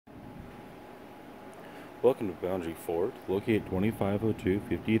Welcome to Boundary Ford, located at 2502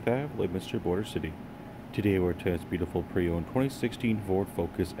 50th Ave, Leominster, Border City. Today we're to this beautiful pre-owned 2016 Ford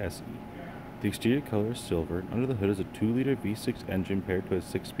Focus SE. The exterior color is silver, and under the hood is a 2-liter V6 engine paired to a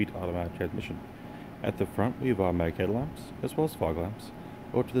 6-speed automatic transmission. At the front we have automatic headlamps, as well as fog lamps.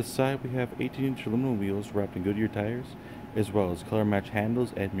 Over to the side we have 18-inch aluminum wheels wrapped in Goodyear tires, as well as color-matched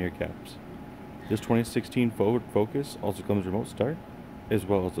handles and mirror caps. This 2016 Ford Focus also comes with remote start, as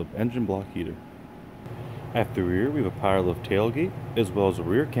well as an engine block heater. At the rear, we have a power lift tailgate, as well as a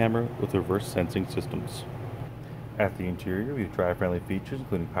rear camera with reverse sensing systems. At the interior, we have driver-friendly features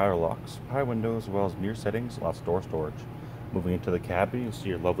including power locks, power windows, as well as mirror settings, and lots of door storage. Moving into the cabin, you'll see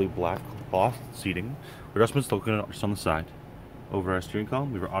your lovely black cloth seating, with adjustments located just on the side. Over our steering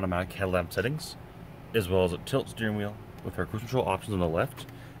column, we have our automatic headlamp settings, as well as a tilt steering wheel with our cruise control options on the left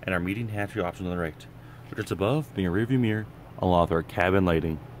and our median entry options on the right. With just above being a rear view mirror, along with our cabin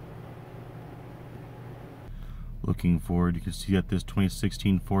lighting. Looking forward, you can see that this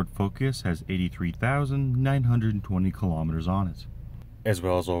 2016 Ford Focus has 83,920 kilometers on it. As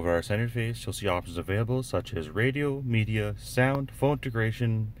well as over our center face, you'll see options available such as radio, media, sound, phone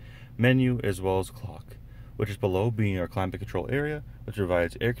integration, menu, as well as clock, which is below being our climate control area, which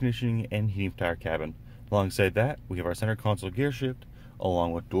provides air conditioning and heating for our cabin. Alongside that, we have our center console gear shift,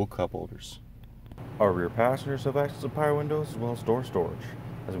 along with dual cup holders. Our rear passengers have access to power windows as well as door storage.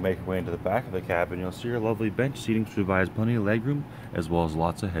 As we make our way into the back of the cabin, you'll see our lovely bench seating, which provides plenty of legroom as well as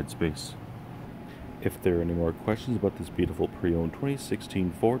lots of headspace. If there are any more questions about this beautiful pre-owned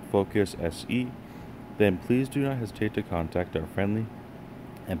 2016 Ford Focus SE, then please do not hesitate to contact our friendly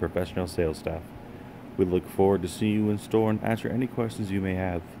and professional sales staff. We look forward to seeing you in store and answer any questions you may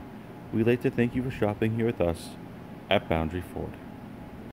have. We'd like to thank you for shopping here with us at Boundary Ford.